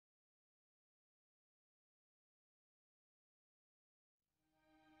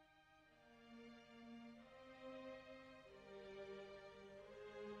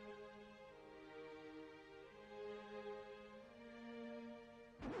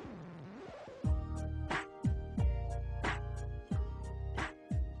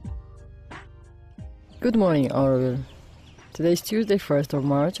Good morning, Auroville. Today is Tuesday, 1st of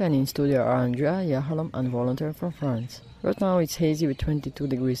March, and in studio are Andrea, Yahalom, and Volunteer from France. Right now it's hazy with 22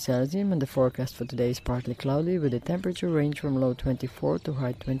 degrees Celsius, and the forecast for today is partly cloudy with a temperature range from low 24 to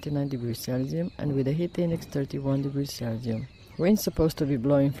high 29 degrees Celsius, and with a heat index 31 degrees Celsius. Wind's supposed to be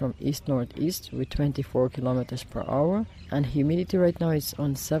blowing from east-northeast with 24 kilometers per hour, and humidity right now is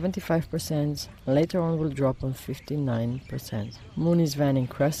on 75%, later on will drop on 59%. Moon is waning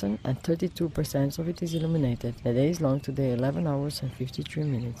crescent and 32% of it is illuminated. The day is long today, 11 hours and 53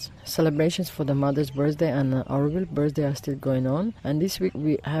 minutes. Celebrations for the mother's birthday and Auroville birthday are still going on, and this week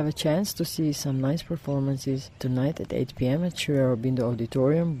we have a chance to see some nice performances tonight at 8 p.m. at Sri Aurobindo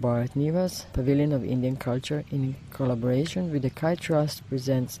Auditorium, Bharat Niwas, Pavilion of Indian Culture, in collaboration with the Kai Trust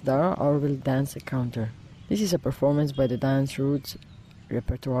presents Dara Auroville Dance Encounter. This is a performance by the Dance Roots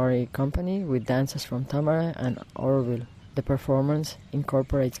Repertory Company with dancers from Tamara and Auroville. The performance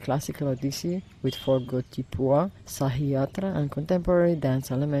incorporates classical Odissi with folk Gotipua, Sahiyatra and contemporary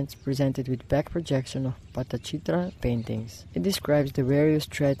dance elements presented with back projection of Patachitra paintings. It describes the various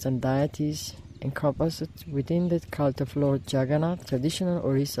threads and deities encompassed within the cult of Lord Jagannath, traditional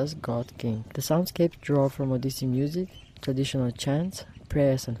Orissa's god king. The soundscapes draw from Odissi music, traditional chants,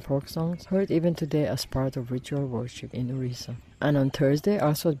 prayers and folk songs, heard even today as part of ritual worship in Orissa. And on Thursday,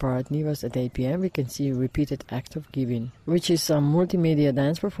 also at Bharat Niwas at 8 p.m., we can see a repeated act of giving, which is a multimedia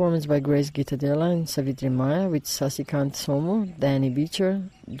dance performance by Grace Gitadela and Savitri Maya with Sasikant Somu, Danny Beecher,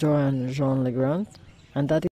 Joanne Jean Legrand, and that